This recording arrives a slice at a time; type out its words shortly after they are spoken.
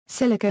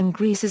Silicone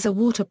grease is a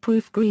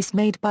waterproof grease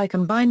made by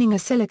combining a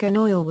silicone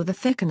oil with a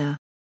thickener.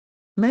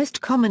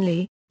 Most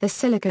commonly, the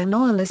silicone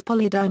oil is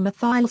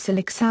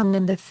polydimethylsiloxane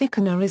and the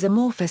thickener is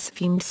amorphous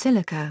fumed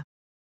silica.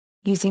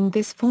 Using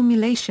this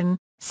formulation,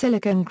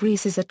 silicone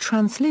grease is a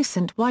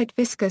translucent white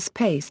viscous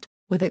paste,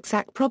 with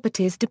exact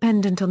properties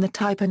dependent on the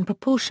type and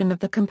proportion of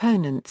the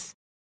components.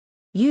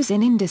 Use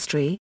in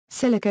industry,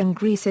 silicone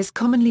grease is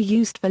commonly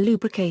used for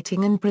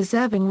lubricating and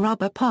preserving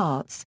rubber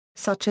parts,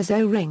 such as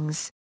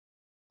O-rings.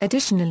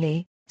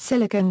 Additionally,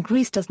 silicone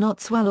grease does not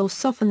swell or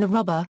soften the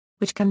rubber,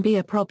 which can be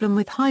a problem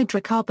with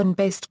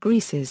hydrocarbon-based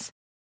greases.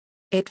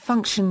 It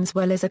functions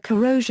well as a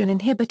corrosion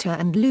inhibitor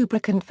and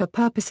lubricant for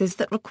purposes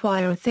that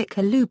require a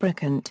thicker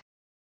lubricant.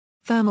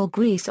 Thermal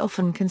grease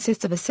often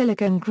consists of a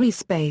silicone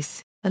grease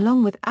base,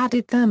 along with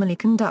added thermally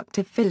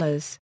conductive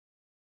fillers.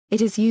 It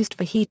is used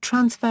for heat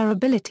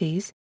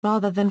transferabilities,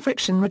 rather than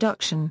friction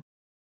reduction.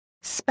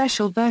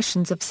 Special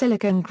versions of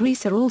silicone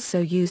grease are also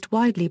used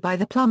widely by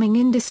the plumbing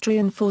industry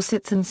in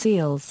faucets and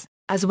seals,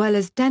 as well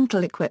as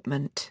dental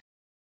equipment.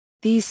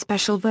 These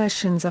special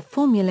versions are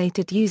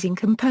formulated using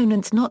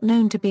components not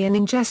known to be an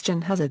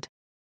ingestion hazard.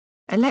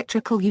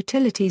 Electrical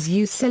utilities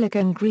use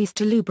silicone grease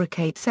to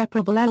lubricate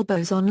separable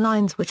elbows on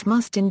lines which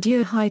must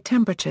endure high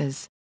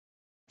temperatures.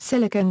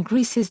 Silicone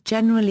greases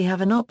generally have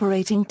an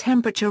operating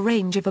temperature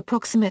range of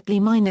approximately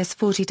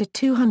 -40 to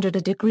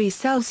 200 degrees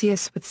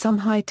Celsius, with some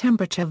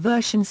high-temperature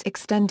versions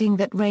extending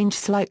that range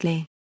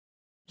slightly.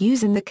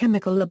 Used in the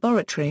chemical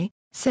laboratory,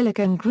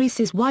 silicone grease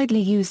is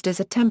widely used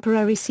as a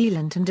temporary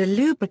sealant and a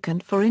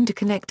lubricant for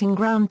interconnecting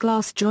ground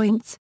glass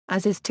joints,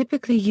 as is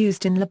typically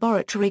used in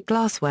laboratory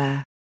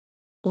glassware.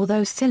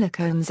 Although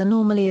silicones are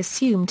normally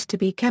assumed to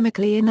be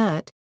chemically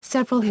inert,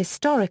 several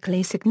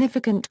historically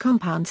significant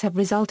compounds have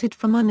resulted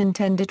from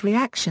unintended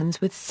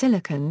reactions with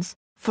silicones.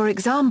 For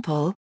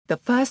example, the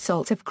first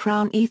salts of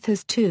crown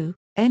ethers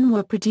 2,N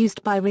were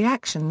produced by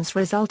reactions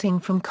resulting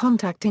from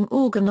contacting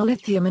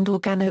organolithium and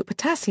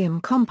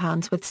organopotassium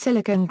compounds with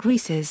silicone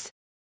greases.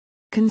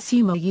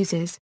 Consumer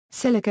uses: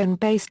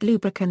 silicone-based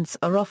lubricants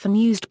are often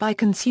used by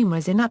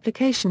consumers in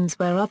applications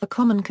where other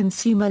common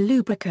consumer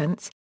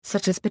lubricants,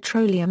 such as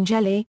petroleum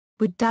jelly,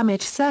 would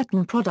damage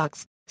certain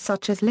products,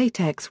 such as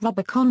latex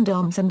rubber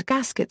condoms and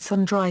gaskets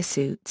on dry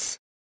suits.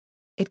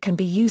 It can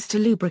be used to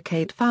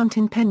lubricate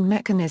fountain pen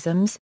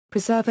mechanisms,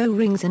 preserve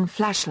O-rings in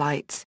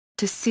flashlights,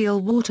 to seal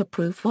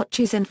waterproof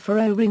watches and for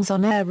O-rings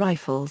on air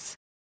rifles.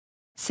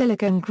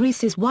 Silicone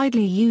grease is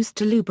widely used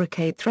to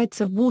lubricate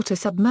threads of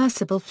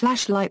water-submersible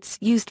flashlights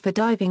used for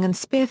diving and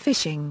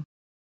spearfishing.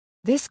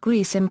 This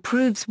grease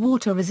improves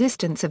water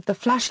resistance of the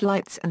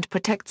flashlights and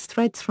protects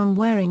threads from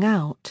wearing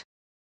out.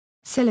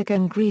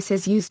 Silicone grease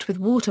is used with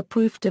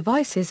waterproof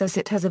devices as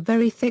it has a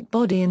very thick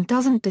body and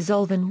doesn't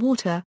dissolve in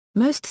water,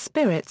 most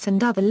spirits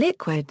and other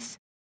liquids.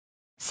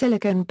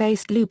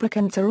 Silicone-based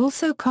lubricants are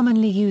also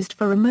commonly used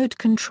for remote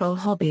control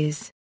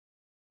hobbies.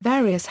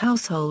 Various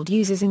household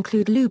uses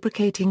include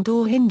lubricating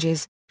door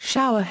hinges,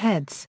 shower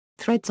heads,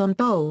 threads on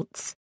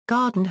bolts,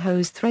 garden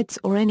hose threads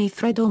or any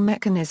thread or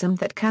mechanism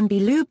that can be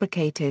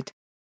lubricated.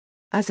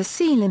 As a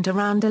sealant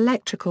around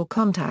electrical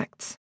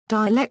contacts,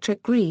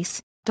 dielectric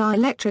grease.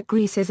 Dielectric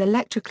grease is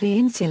electrically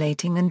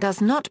insulating and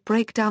does not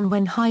break down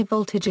when high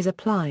voltage is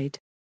applied.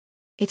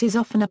 It is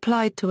often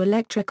applied to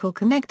electrical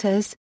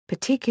connectors,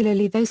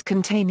 particularly those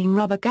containing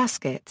rubber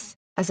gaskets,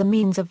 as a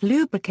means of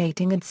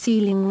lubricating and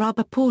sealing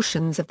rubber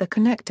portions of the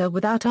connector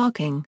without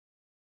arcing.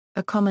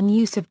 A common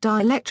use of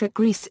dielectric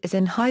grease is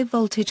in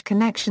high-voltage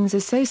connections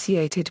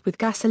associated with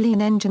gasoline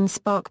engine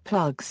spark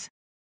plugs.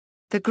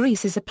 The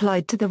grease is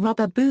applied to the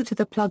rubber boot of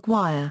the plug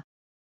wire.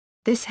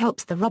 This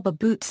helps the rubber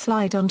boot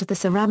slide onto the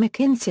ceramic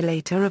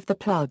insulator of the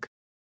plug.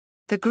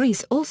 The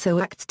grease also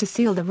acts to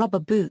seal the rubber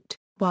boot,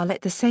 while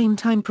at the same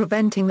time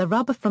preventing the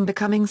rubber from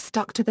becoming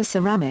stuck to the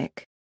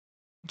ceramic.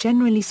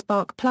 Generally,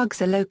 spark plugs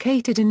are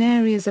located in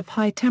areas of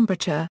high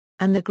temperature,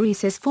 and the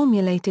grease is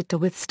formulated to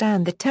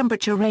withstand the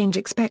temperature range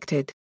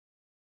expected.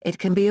 It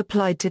can be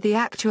applied to the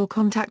actual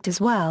contact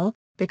as well,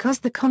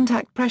 because the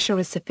contact pressure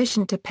is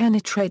sufficient to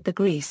penetrate the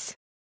grease.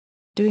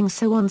 Doing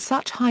so on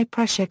such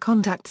high-pressure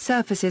contact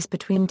surfaces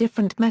between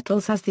different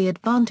metals has the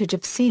advantage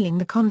of sealing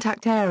the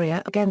contact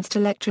area against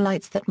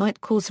electrolytes that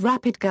might cause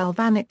rapid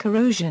galvanic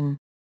corrosion.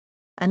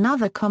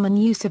 Another common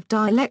use of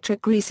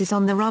dielectric grease is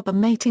on the rubber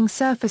mating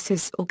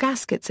surfaces or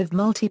gaskets of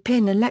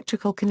multi-pin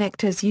electrical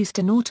connectors used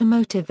in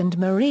automotive and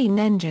marine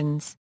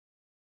engines.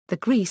 The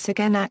grease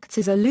again acts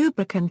as a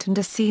lubricant and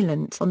a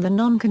sealant on the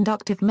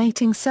non-conductive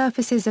mating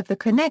surfaces of the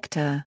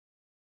connector.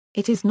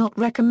 It is not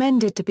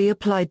recommended to be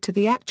applied to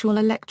the actual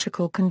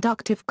electrical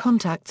conductive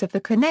contacts of the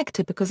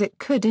connector because it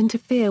could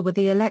interfere with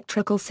the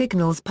electrical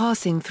signals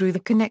passing through the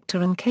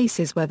connector in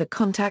cases where the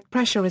contact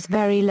pressure is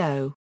very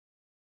low.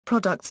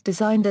 Products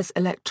designed as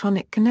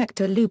electronic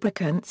connector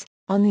lubricants,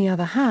 on the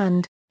other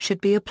hand,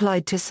 should be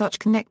applied to such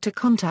connector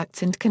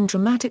contacts and can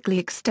dramatically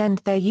extend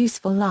their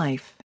useful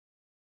life.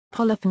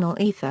 Polyphenol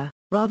ether,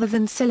 rather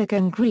than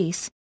silicone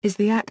grease, is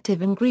the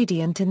active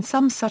ingredient in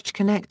some such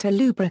connector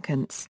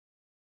lubricants.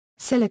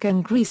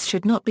 Silicone grease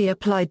should not be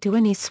applied to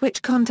any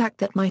switch contact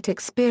that might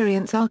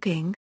experience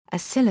arcing,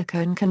 as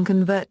silicone can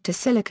convert to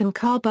silicon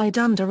carbide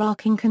under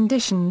arcing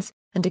conditions,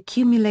 and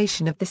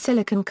accumulation of the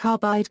silicon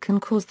carbide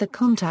can cause the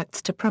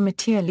contacts to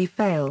prematurely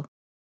fail.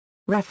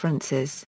 References